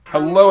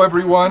Hello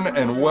everyone,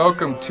 and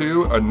welcome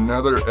to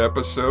another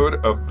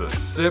episode of The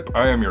Sip.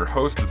 I am your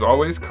host as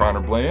always, Connor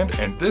Bland,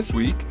 and this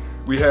week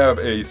we have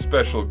a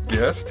special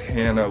guest,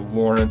 Hannah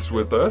Lawrence,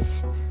 with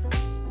us.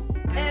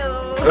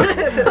 Hello.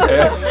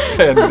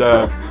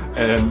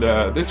 and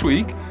this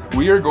week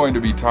we are going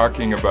to be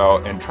talking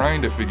about and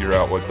trying to figure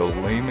out what the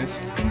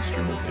lamest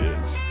instrument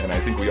is. And I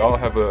think we all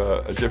have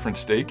a different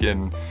stake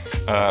in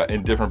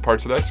different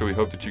parts of that, so we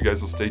hope that you guys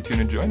will stay tuned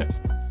and join us.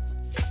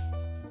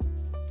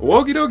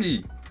 Okie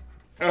dokie.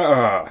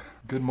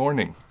 Good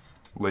morning,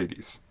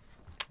 ladies.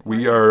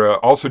 We are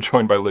also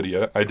joined by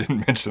Lydia. I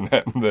didn't mention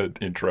that in the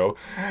intro.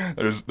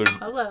 There's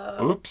Hello.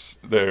 Oops.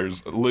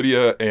 There's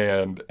Lydia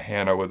and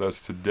Hannah with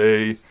us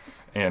today,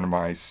 and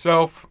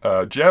myself.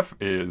 Jeff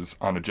is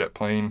on a jet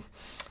plane.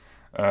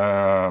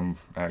 I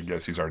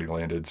guess he's already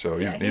landed, so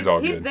he's all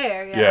good. He's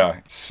there, yeah. Yeah.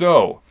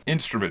 So,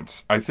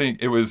 instruments. I think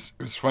it was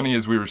funny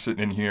as we were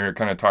sitting in here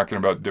kind of talking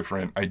about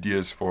different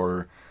ideas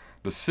for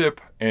the SIP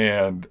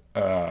and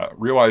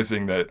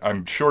realizing that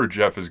I'm sure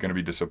Jeff is going to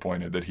be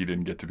disappointed that he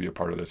didn't get to be a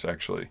part of this,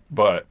 actually.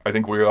 But I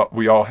think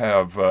we all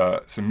have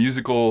some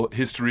musical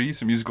history,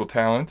 some musical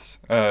talents,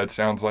 it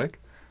sounds like.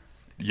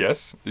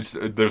 Yes,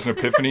 there's an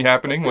epiphany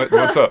happening.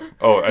 What's up?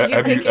 Oh,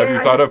 have you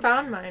thought of?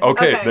 Found mine.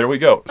 Okay, there we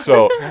go.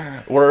 So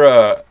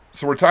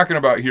we're talking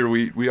about here.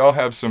 We all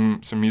have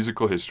some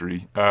musical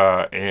history,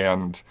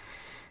 and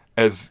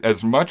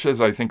as much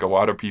as I think a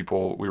lot of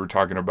people we were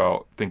talking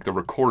about think the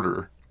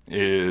recorder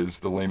is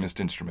the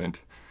lamest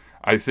instrument,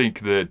 I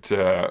think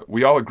that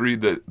we all agreed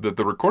that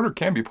the recorder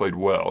can be played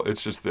well.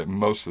 It's just that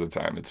most of the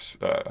time it's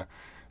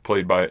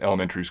played by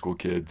elementary school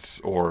kids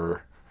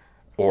or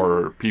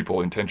people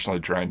intentionally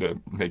trying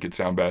to make it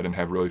sound bad and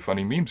have really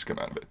funny memes come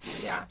out of it.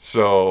 Yeah.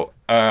 So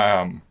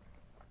let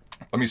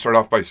me start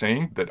off by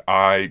saying that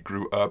I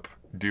grew up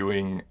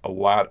playing a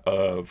lot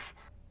of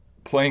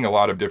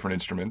different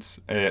instruments.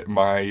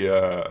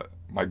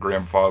 My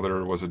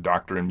grandfather was a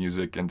doctor in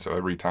music, and so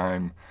every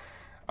time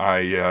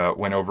I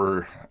went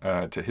over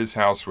to his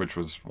house, which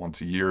was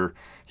once a year,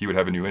 he would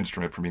have a new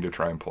instrument for me to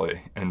try and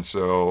play. And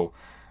so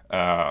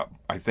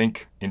I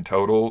think in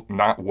total,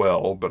 not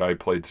well, but I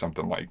played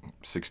something like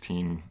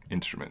 16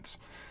 instruments.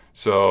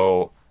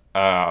 So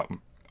I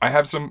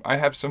have some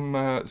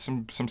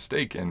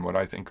stake in what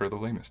I think are the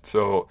lamest.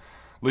 So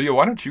Lydia,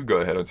 why don't you go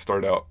ahead and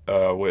start out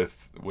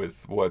with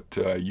what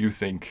you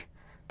think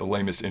the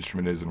lamest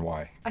instrument is and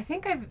why? I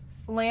think I've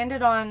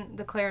landed on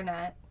the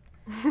clarinet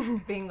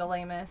being the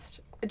lamest.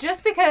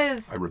 Just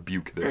because I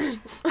rebuke this.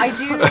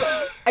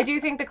 I do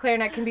think the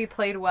clarinet can be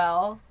played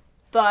well,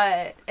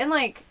 but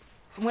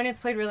when it's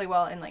played really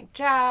well in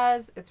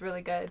jazz, it's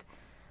really good.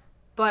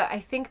 But I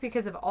think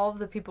because of all of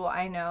the people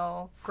I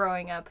know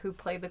growing up who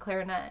played the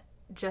clarinet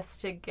just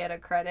to get a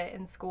credit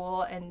in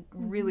school and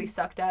really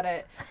sucked at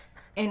it,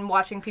 and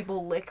watching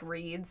people lick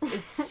reeds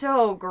is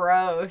so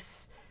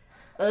gross.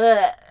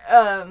 Ugh.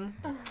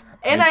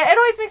 And it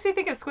always makes me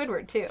think of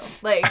Squidward too.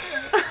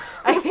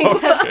 I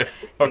think that's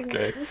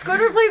okay.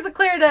 Squidward plays the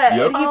clarinet,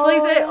 and he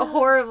plays it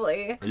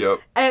horribly.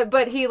 Yep.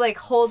 But he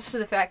holds to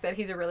the fact that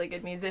he's a really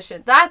good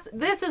musician.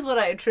 This is what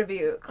I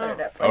attribute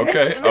clarinet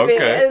players.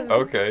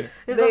 Okay.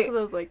 There's also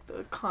those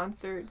the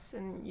concerts,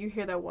 and you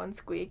hear that one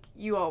squeak.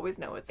 You always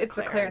know it's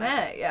the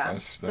clarinet. Yeah.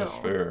 That's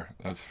fair.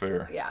 That's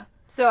fair. Yeah.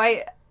 So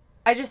I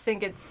just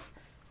think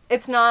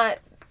it's not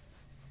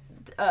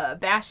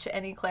bash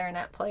any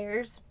clarinet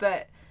players,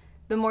 but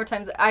the more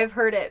times I've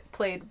heard it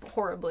played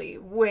horribly,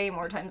 way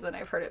more times than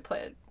I've heard it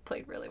played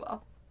really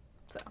well.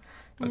 So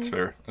that's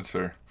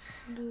fair.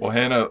 Well,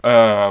 Hannah,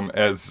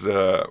 as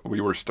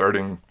we were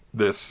starting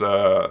this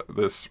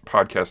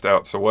podcast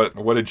out, so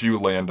what did you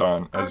land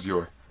on as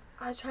your?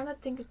 I was trying to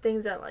think of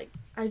things that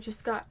I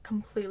just got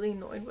completely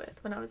annoyed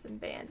with when I was in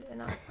band,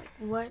 and I was like,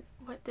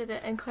 what did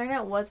it? And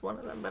clarinet was one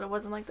of them, but it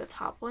wasn't the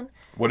top one.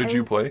 What did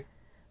you play?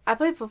 I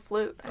played for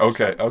flute.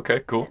 Actually. Okay,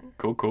 cool.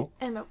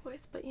 And my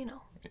voice, but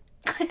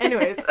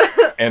Anyways.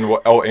 And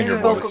what? Oh, and your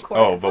vocal voice.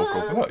 cords. Oh,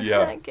 vocals. Oh,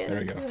 yeah.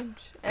 There you go.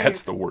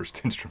 That's the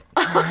worst instrument.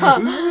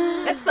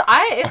 It's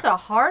a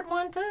hard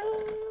one to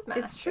master.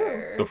 It's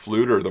true. The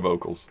flute or the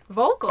vocals?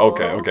 Vocals.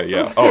 Okay,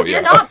 yeah. Oh, yeah.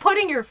 You're not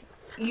putting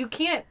you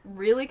can't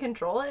really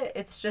control it.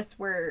 It's just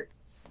where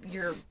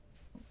your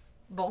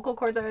vocal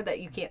cords are that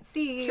you can't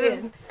see.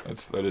 True.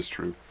 That is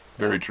true.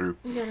 Very true.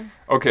 Yeah.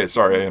 Okay,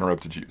 sorry I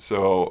interrupted you.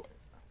 So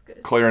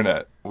Good.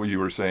 clarinet, what you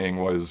were saying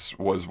was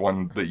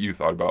one that you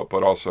thought about,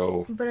 but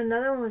also... But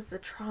another one was the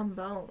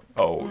trombone.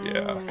 Oh,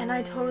 yeah. And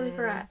I totally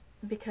forgot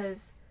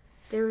because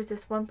there was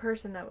this one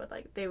person that would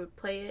they would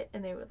play it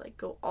and they would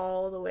go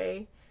all the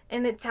way.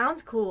 And it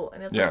sounds cool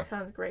and it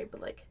sounds great,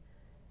 but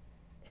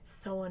it's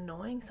so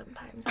annoying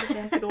sometimes. They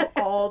have to go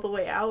all the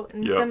way out.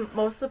 And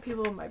most of the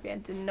people in my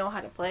band didn't know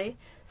how to play,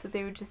 so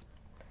they would just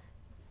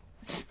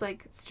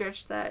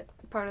stretch that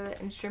part of the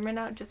instrument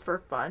out just for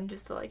fun,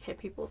 just to hit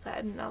people's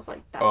head. And I was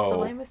like, that's the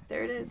lamest.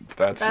 There it is.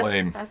 That's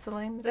lame. That's the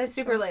lamest. That's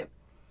super lame.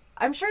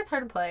 I'm sure it's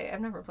hard to play.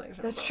 I've never played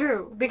trombone. That's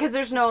true. Because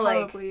there's no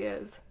Probably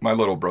is. My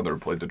little brother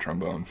played the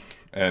trombone,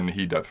 and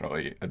he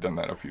definitely had done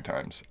that a few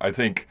times. I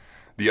think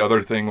the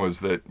other thing was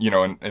that,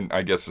 and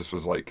I guess this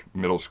was like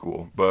middle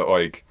school, but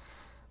like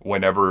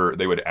whenever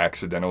they would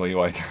accidentally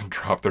like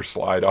drop their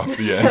slide off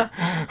the end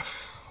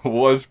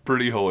was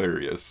pretty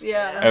hilarious.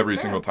 Yeah, that's every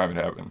true. single time it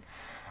happened.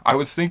 I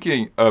was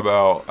thinking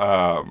about,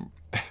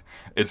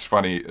 it's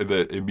funny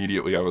that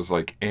immediately I was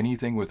like,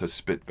 anything with a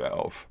spit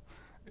valve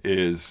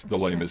is the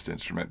lamest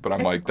instrument. But I'm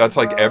It's like, that's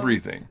like gross.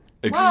 everything.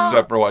 Well,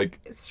 Except for like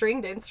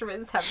Stringed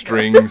instruments have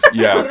strings,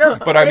 You yeah. don't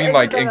But I spit mean,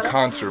 like into in them.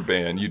 concert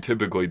band, you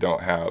typically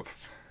don't have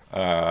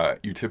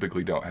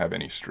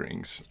any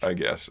strings. I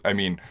guess. I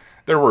mean,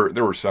 there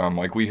were some.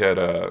 Like we had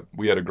a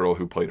girl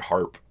who played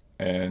harp,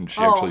 and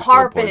she actually still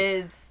harp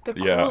plays. is The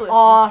Yeah. coolest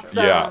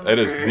Awesome. Yeah, it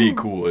is the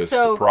coolest,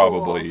 So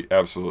probably,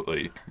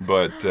 absolutely.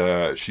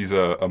 But she's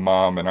a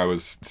mom, and I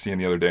was seeing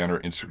the other day on her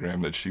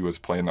Instagram that she was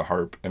playing the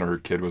harp, and her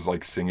kid was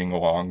like singing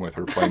along with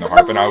her playing the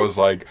harp, and I was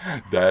like,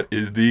 that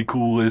is the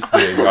coolest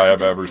thing I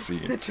have ever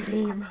seen. The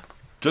dream.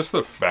 Just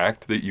the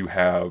fact that you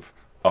have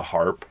a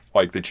harp,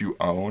 like that you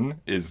own,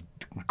 is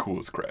cool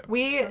as crap.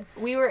 We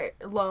were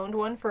loaned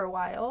one for a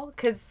while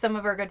because some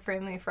of our good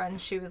family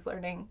friends, she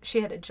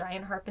had a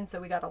giant harp, and so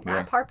we got a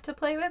lap harp to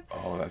play with.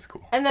 Oh, that's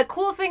cool. And the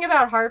cool thing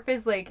about harp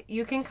is like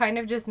you can kind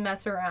of just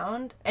mess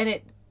around and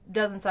it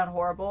doesn't sound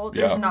horrible.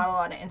 There's Yeah. not a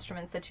lot of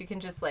instruments that you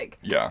can just like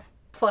Yeah,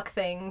 pluck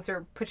things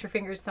or put your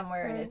fingers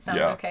somewhere and it sounds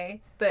Yeah.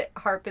 okay. But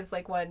harp is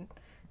like one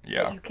that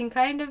yeah, you can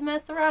kind of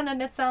mess around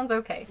and it sounds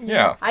okay.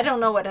 yeah. I don't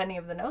know what any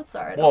of the notes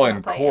are. I don't Well, wanna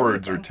and play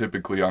chords are anything.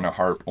 typically on a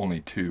harp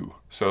only 2,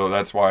 so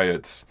that's why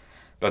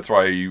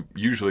you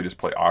usually just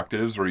play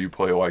octaves, or you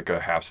play like a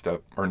half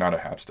step, or not a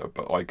half step,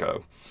 but like a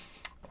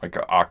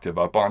octave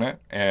up on it,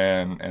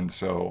 and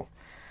so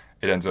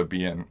it ends up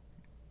being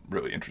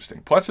really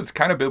interesting. Plus, it's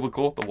kind of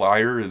biblical. The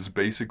lyre is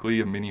basically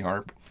a mini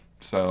harp,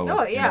 so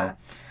Oh, yeah.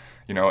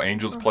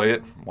 angels play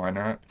it. Why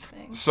not?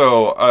 Thanks.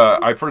 So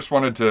I first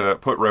wanted to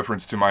put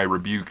reference to my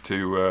rebuke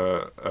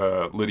to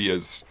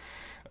Lydia's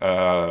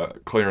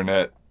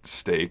clarinet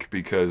stake,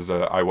 because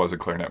I was a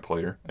clarinet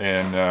player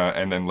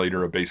and then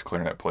later a bass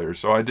clarinet player.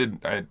 So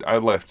I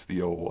left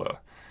the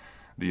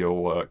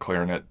old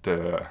clarinet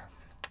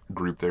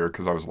group there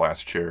because I was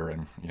last chair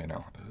and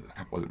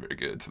it wasn't very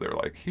good. So they were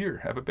like, "Here,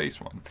 have a bass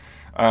one."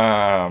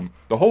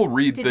 The whole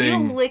reed Did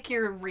thing. you lick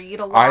your reed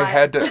a lot? I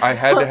had to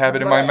have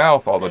it in my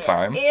mouth all the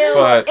time. Ew,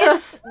 But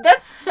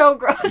that's so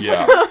gross.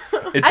 yeah,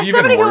 it's As even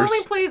somebody who worse.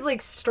 only plays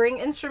like string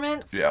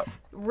instruments, Yeah.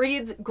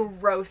 reeds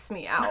gross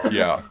me out.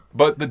 Yeah,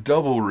 but the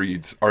double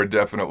reeds are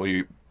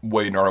definitely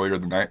way gnarlier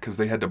than that because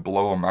they had to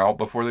blow them out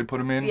before they put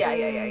them in.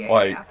 Yeah.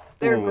 Like,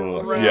 They're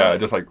ooh, gross. yeah,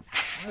 just like,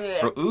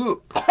 Yeah.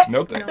 ooh,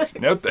 no thanks,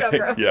 no So thanks.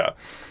 gross. Yeah.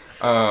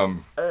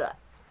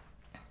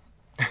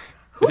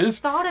 Who It is.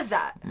 thought of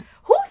that?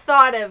 Who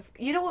thought of,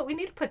 you know what, we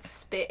need to put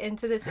spit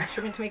into this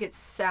instrument to make it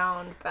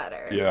sound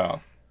better. Yeah.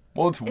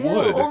 Well, it's Ew,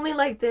 wood. only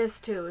like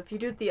this too. If you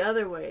do it the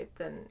other way,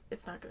 then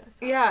it's not gonna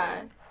sound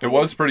Yeah. good. It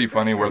was pretty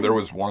funny where there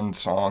was one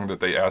song that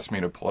they asked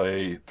me to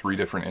play 3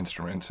 different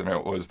instruments, and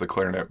it was the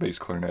clarinet, bass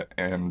clarinet,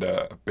 and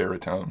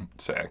baritone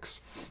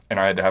sax.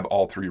 And I had to have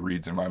all 3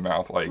 reeds in my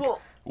mouth, like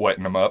Well-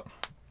 wetting them up.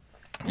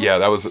 Yeah,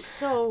 that was.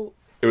 so.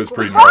 It was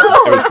pretty gnarly.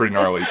 It was pretty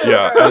gnarly.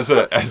 Yeah,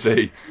 as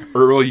a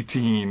early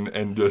teen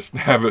and just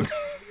having.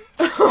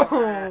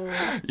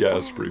 Yeah,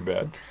 it's pretty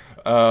bad.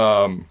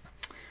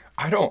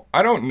 I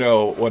don't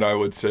know what I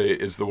would say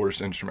is the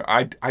worst instrument.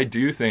 I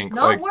do think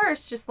Not like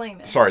worse, just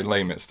lamest. sorry,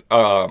 lamest.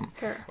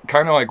 Fair.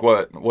 Kind of like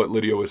what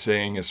Lydia was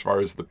saying as far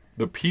as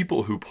the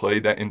people who play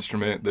that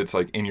instrument that's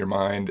like in your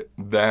mind,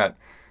 that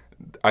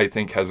I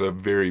think has a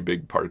very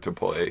big part to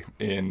play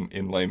in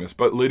lamest.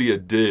 But Lydia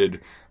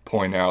did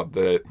point out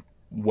that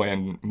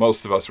when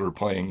most of us were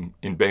playing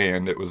in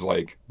band, it was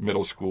like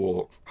middle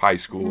school, high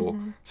school,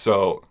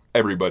 so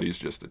everybody's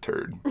just a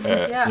turd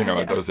at, Yeah.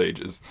 at those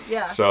ages.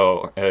 Yeah.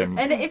 So And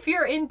if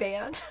you're in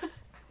band,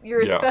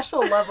 you're a Yeah. special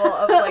level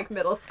of like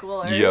middle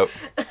schooler. Yep.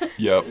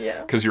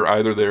 Yeah. Because you're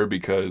either there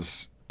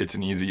because it's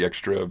an easy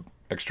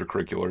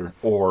extracurricular,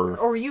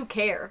 or you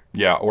care.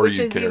 yeah, or Which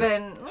you is care.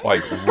 even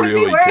Like could be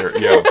really worse.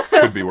 care.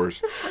 Yeah, could be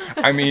worse.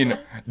 I mean,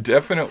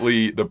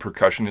 definitely the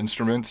percussion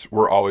instruments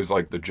were always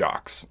like the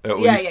jocks. At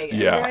Yeah, least, yeah, yeah.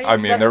 Yeah, yeah. I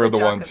mean, That's they were the the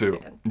jock ones of who,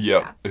 the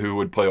band. who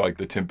would play like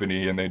the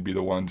timpani, and they'd be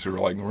the ones who were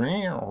like,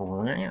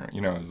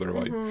 as they're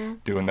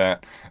like doing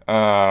that.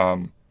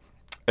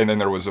 And then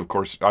there was, of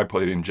course, I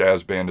played in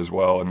jazz band as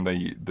well, and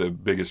the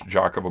biggest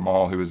jock of them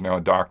all, who is now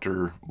a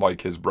doctor,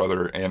 like his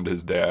brother and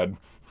his dad,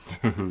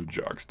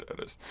 jock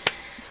status.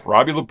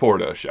 Robbie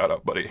Laporta, shout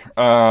out, buddy.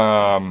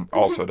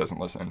 Also doesn't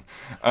listen.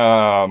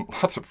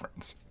 Lots of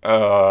friends.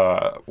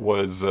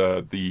 Was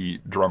the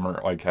drummer,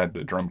 like had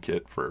the drum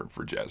kit for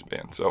jazz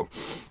band. So,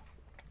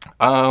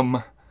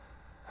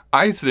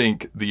 I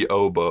think the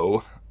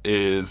oboe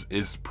is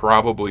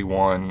probably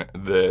one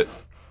that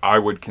I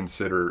would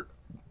consider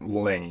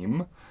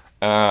lame.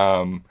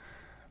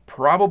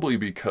 Probably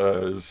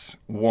because,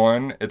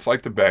 one, it's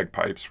like the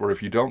bagpipes, where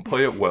if you don't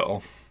play it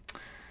well,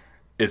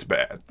 it's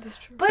bad. That's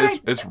true. But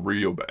It's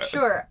real bad.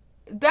 sure,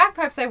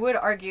 bagpipes, I would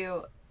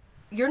argue,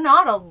 you're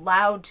not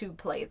allowed to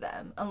play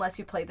them unless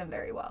you play them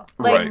very well.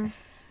 Like, Right.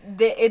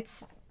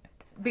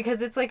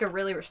 because it's like a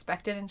really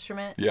respected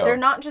instrument. Yeah. They're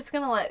not just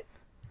gonna let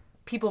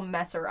people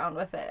mess around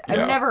with it.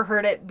 Yeah. I've never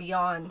heard it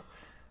beyond,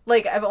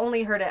 like, I've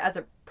only heard it as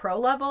a pro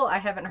level. I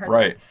haven't heard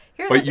Right. like,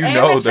 here's But this you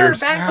know amateur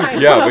there's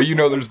bagpipe. but you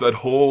know there's that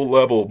whole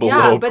level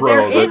below but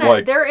pro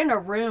that they're in a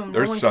room. No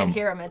there's one some can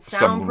hear them. It's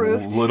some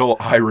soundproofed. little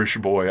Irish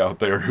boy out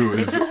there who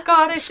It's is a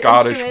Scottish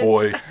instrument.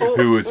 boy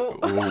who is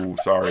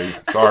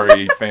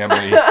sorry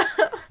family.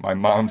 My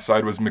mom's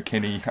side was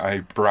McKinney, I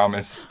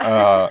promise.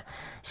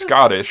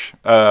 Scottish.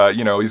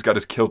 He's got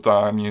his kilt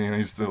on.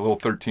 He's the little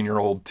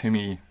 13-year-old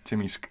Timmy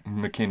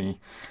McKinney,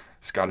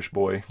 Scottish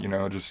boy.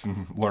 Just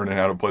learning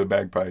how to play the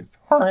bagpipes.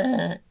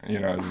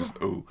 Just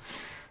ooh.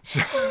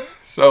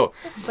 So.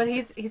 But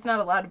he's not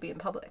allowed to be in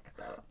public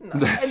though. No.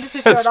 And just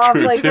to That's show it off,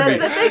 true. like Timmy,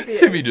 that's the thing.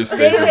 Timmy just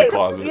stays in the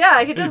closet.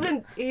 Yeah, he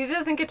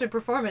doesn't get to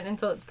perform it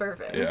until it's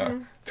perfect. Yeah,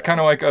 it's kind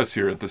of like us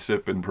here at the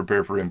SIP and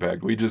Prepare for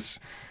Impact. We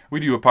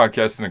do a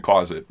podcast in a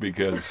closet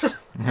because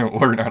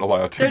we're not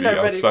allowed to be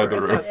outside the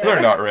room.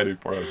 They're not ready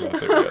for us out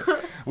there yet.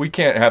 We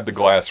can't have the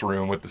glass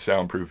room with the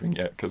soundproofing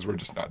yet because we're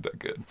just not that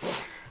good.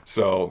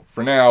 So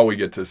for now, we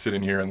get to sit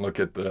in here and look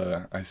at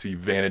I see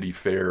Vanity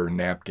Fair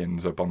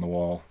napkins up on the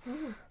wall.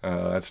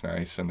 That's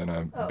nice. And then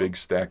a big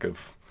stack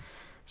of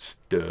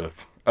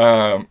stuff.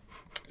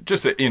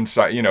 Just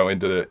inside,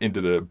 into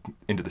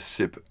the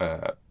SIP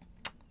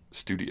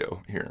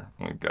studio here.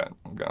 We've got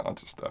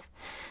lots of stuff.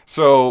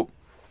 So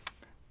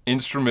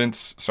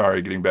instruments,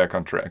 sorry, getting back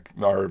on track.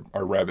 Our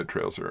rabbit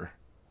trails are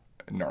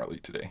gnarly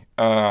today.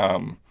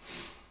 You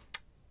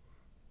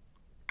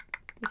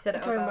said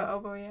Talking oboe. about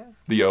oboe, yeah.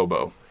 The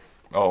oboe.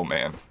 Oh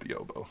man, the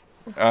oboe.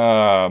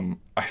 I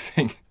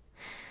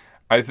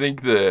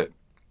think that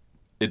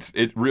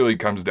it really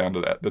comes down to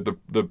that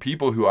the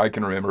people who I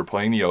can remember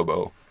playing the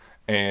oboe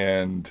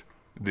and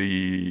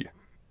it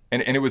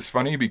was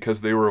funny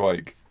because they were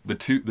like the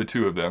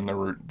two of them. There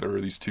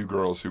were these two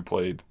girls who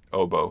played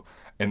oboe,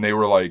 and they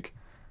were like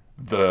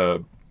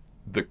the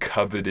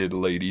coveted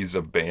ladies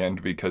of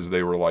band because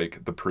they were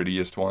like the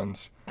prettiest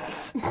ones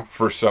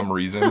for some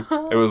reason.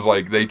 It was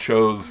like they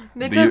chose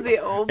the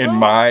oboe? in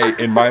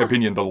my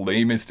opinion the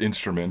lamest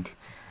instrument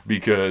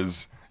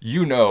because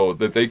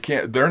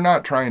that they're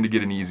not trying to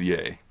get an easy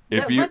A.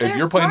 If you're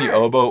playing the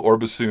oboe or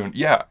bassoon,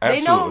 yeah,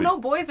 absolutely. They know no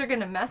boys are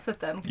gonna mess with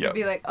them because Yep. they'd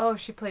be like, oh,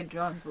 she played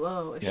drums,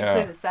 whoa. If she Yeah.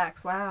 played the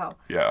sax, wow.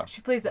 Yeah. She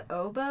plays the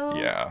oboe.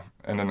 Yeah,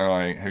 and then they're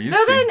like, "Have you So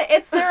seen? then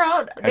it's their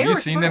own. Have you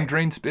seen them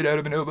drain spit out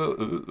of an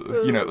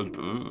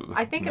oboe?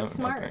 I think No, it's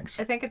no smart. thanks.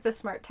 I think it's a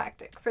smart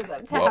tactic for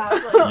them to Well,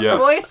 have. Like, yes.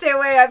 boys, stay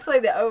away. I play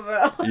the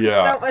oboe.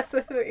 Yeah. Don't mess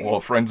with me. Well,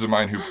 friends of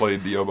mine who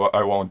played the oboe,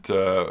 I won't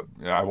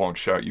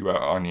shout you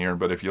out on here,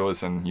 but if you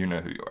listen, you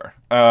know who you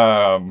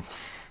are.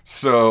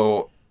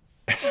 So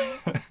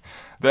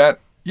I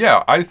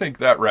think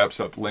that wraps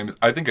up lame.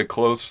 I think a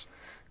close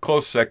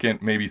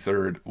second, maybe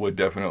third, would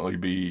definitely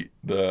be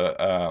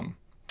the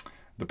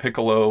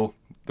piccolo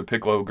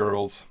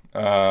girls.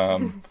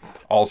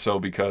 Also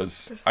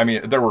because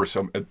there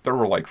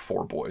were like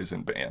 4 boys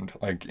in band,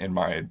 like in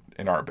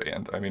our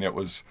band. I mean, it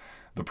was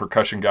the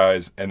percussion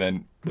guys and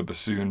then the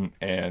bassoon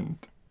and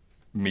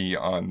me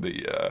on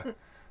the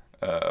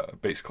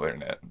bass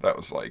clarinet. That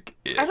was like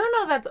it. I don't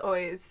know if that's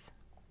always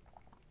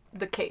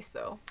the case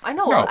though.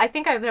 No. I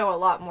think I know a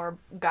lot more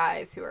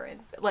guys who are in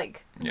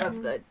Yeah.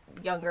 of the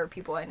younger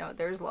people I know.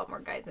 There's a lot more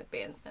guys in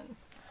band than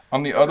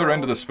On the other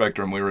end of the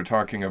spectrum, we were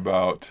talking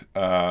about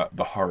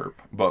the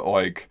harp, but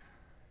like,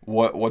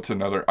 what's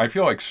another? I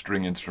feel like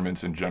string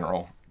instruments in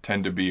general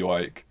tend to be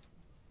like,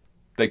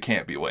 they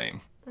can't be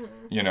lame.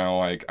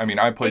 Like, I mean,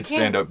 I played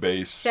stand-up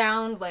bass.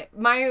 Sound like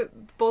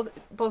both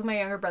my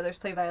younger brothers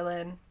play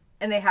violin,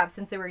 and they have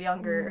since they were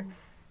younger.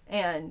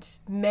 And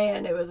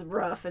man, it was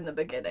rough in the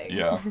beginning.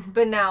 Yeah.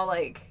 But now,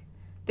 like,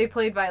 they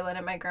played violin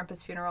at my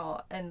grandpa's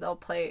funeral, and they'll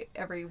play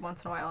every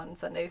once in a while on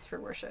Sundays for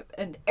worship.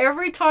 And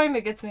every time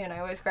it gets me, and I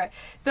always cry.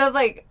 So it's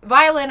like,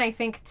 violin, I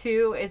think,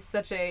 too, is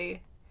such a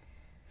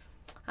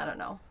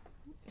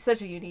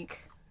unique.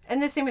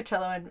 And the same with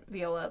cello and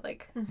viola,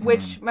 like,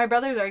 which my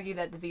brothers argue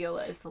that the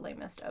viola is the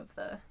lamest of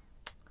the,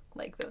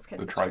 like, those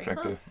kinds The of string.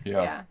 trifecta.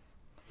 Yeah.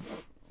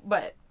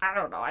 But I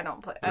don't know. I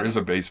don't play. There is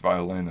a bass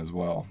violin as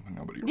well.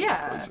 Nobody really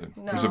plays it.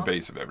 no. There's a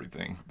bass of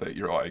everything that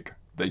you're like,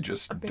 they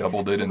just bass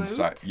doubled it flute?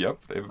 inside.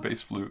 Yep, they have a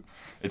bass flute.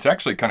 It's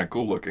actually kind of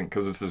cool looking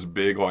because it's this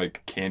big,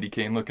 like, candy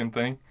cane looking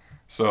thing.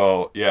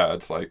 So, yeah,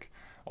 it's like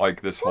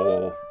this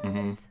whole...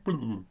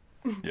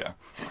 Yeah.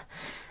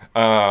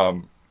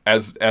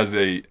 As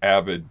a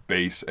avid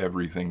bass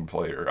everything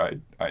player,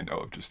 I know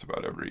of just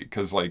about every...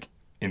 Because, like,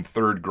 in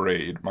 3rd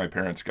grade, my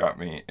parents got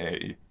me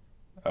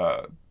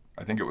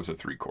I think it was a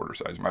 3/4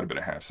 size, might have been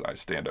a half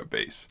size stand-up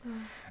bass.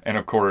 And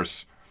of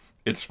course,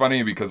 it's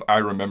funny because I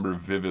remember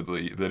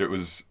vividly that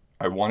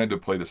I wanted to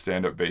play the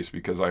stand-up bass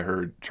because I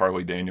heard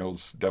Charlie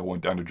Daniels' Devil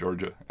Went Down to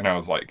Georgia, and I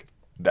was like,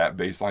 that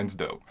bass line's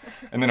dope.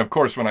 And then of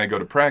course, when I go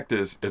to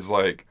practice, it's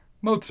like,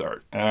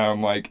 Mozart. And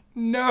I'm like,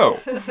 no,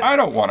 I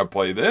don't want to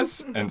play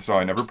this. And so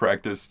I never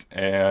practiced,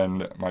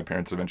 and my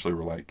parents eventually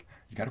were like,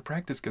 you got to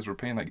practice because we're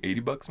paying like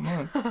 $80 a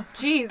month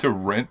Jeez. to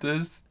rent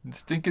this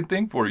stinking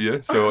thing for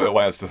you. So it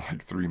lasted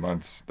like 3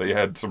 months. They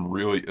had some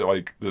really,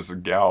 like this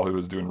gal who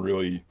was doing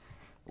really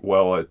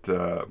well at,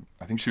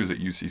 I think she was at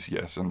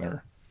UCCS in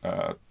there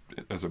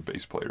as a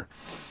bass player.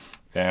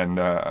 And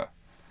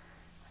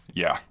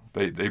yeah,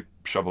 they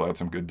shoveled out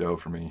some good dough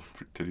for me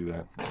to do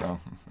that. So,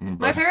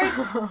 My parents,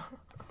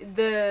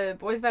 the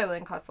boys'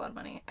 violin costs a lot of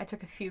money. I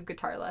took a few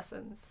guitar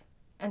lessons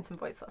and some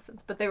voice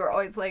lessons, but they were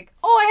always like,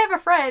 "Oh, I have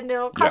a friend.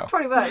 It'll cost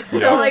 $20." Yeah.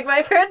 So like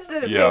my parents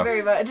didn't pay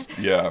very much.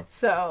 Yeah.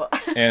 So.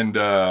 And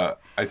I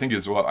think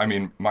as well, I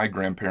mean, my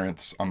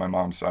grandparents on my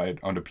mom's side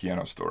owned a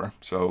piano store,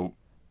 so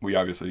we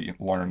obviously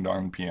learned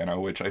on piano,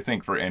 which I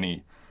think for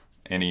any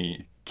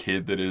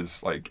kid that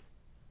is like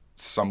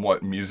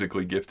somewhat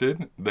musically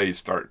gifted, they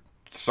start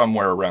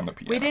somewhere around the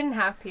piano. We didn't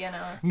have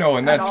pianos. No,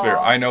 and that's fair.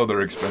 I know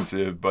they're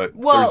expensive, but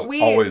there's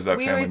always that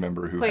family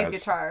member who played has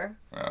guitar.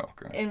 Oh,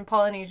 okay. In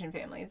Polynesian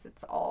families,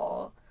 it's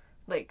all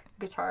like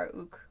guitar,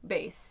 ook,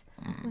 bass,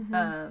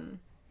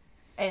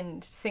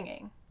 and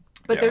singing.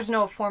 But there's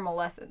no formal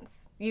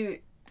lessons.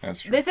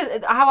 That's true. This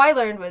is how I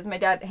learned. Was my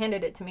dad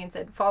handed it to me and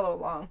said, "Follow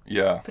along.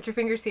 Yeah. Put your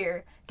fingers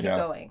here. Keep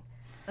going."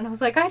 And I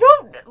was like, "I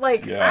don't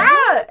like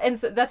ah!" And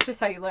so that's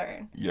just how you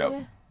learn. Yep.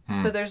 Yeah.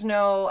 So there's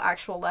no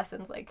actual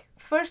lessons like,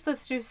 first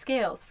let's do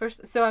scales.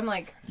 So I'm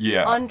like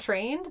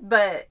untrained,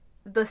 but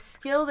the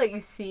skill that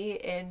you see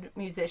in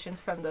musicians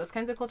from those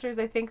kinds of cultures,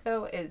 I think,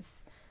 though,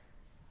 is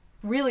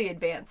really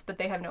advanced, but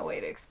they have no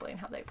way to explain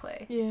how they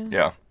play. Yeah.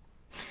 Yeah.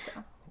 So.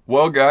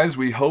 Well, guys,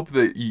 we hope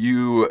that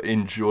you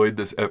enjoyed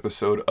this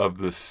episode of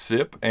The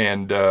Sip.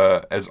 And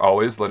as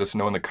always, let us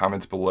know in the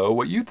comments below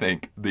what you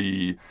think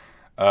the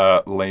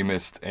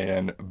lamest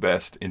and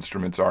best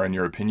instruments are in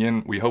your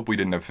opinion. We hope we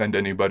didn't offend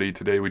anybody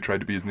today. We tried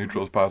to be as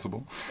neutral as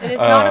possible. And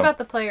it's not about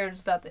the player,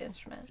 it's about the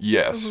instrument.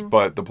 Yes,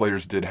 but the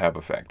players did have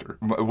a factor,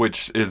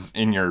 which is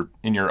in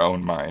your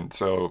own mind.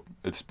 So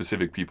it's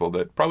specific people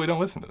that probably don't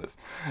listen to this.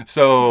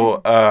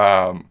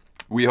 So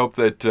we hope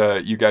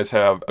that you guys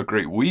have a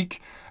great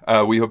week.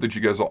 We hope that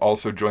you guys will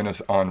also join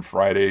us on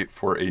Friday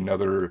for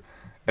another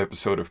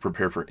episode of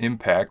Prepare for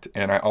Impact.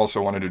 And I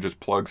also wanted to just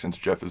plug, since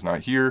Jeff is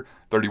not here,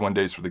 31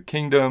 Days for the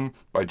Kingdom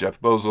by Jeff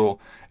Bozel.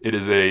 It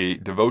is a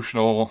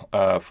devotional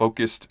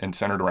focused and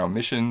centered around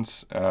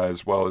missions,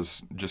 as well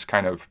as just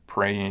kind of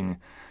praying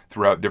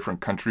throughout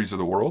different countries of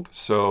the world.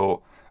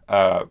 So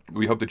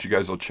we hope that you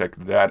guys will check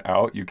that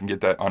out. You can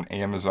get that on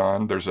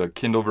Amazon. There's a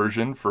Kindle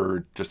version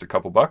for just a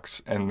couple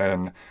bucks, and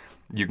then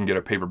you can get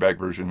a paperback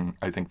version,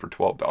 I think, for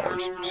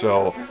 $12.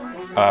 So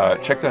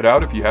check that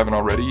out if you haven't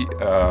already.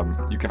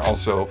 You can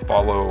also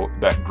follow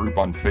that group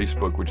on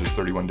Facebook, which is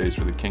 31 Days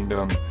for the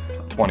Kingdom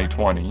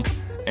 2020.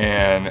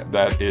 And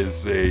that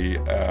is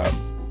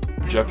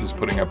Jeff is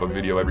putting up a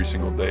video every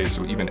single day.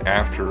 So even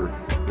after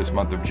this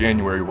month of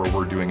January, where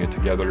we're doing it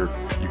together,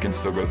 you can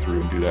still go through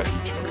and do that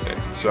each and every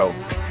day. So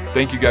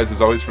thank you guys as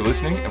always for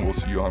listening, and we'll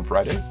see you on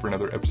Friday for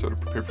another episode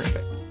of Prepare for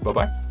Impact.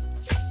 Bye-bye.